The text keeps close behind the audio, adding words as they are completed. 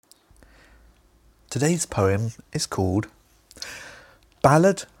Today's poem is called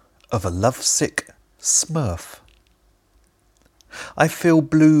Ballad of a Lovesick Smurf. I feel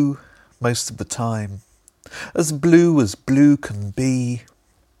blue most of the time, as blue can be.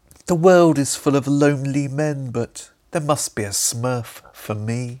 The world is full of lonely men, but there must be a Smurf for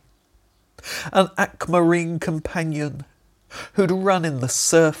me. An aquamarine companion who'd run in the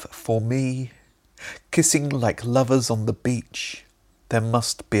surf for me, kissing like lovers on the beach. There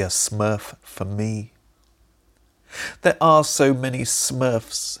must be a Smurf for me. There are so many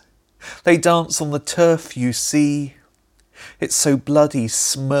Smurfs. They dance on the turf, you see. It's so bloody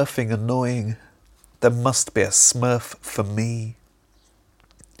smurfing annoying. There must be a Smurf for me.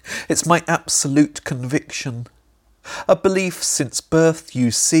 It's my absolute conviction, a belief since birth,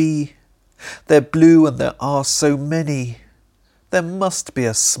 you see. They're blue and there are so many. There must be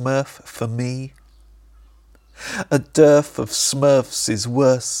a Smurf for me. A dearth of Smurfs is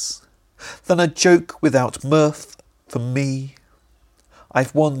worse than a joke without mirth for me.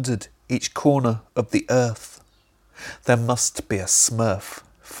 I've wandered each corner of the earth. There must be a Smurf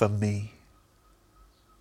for me.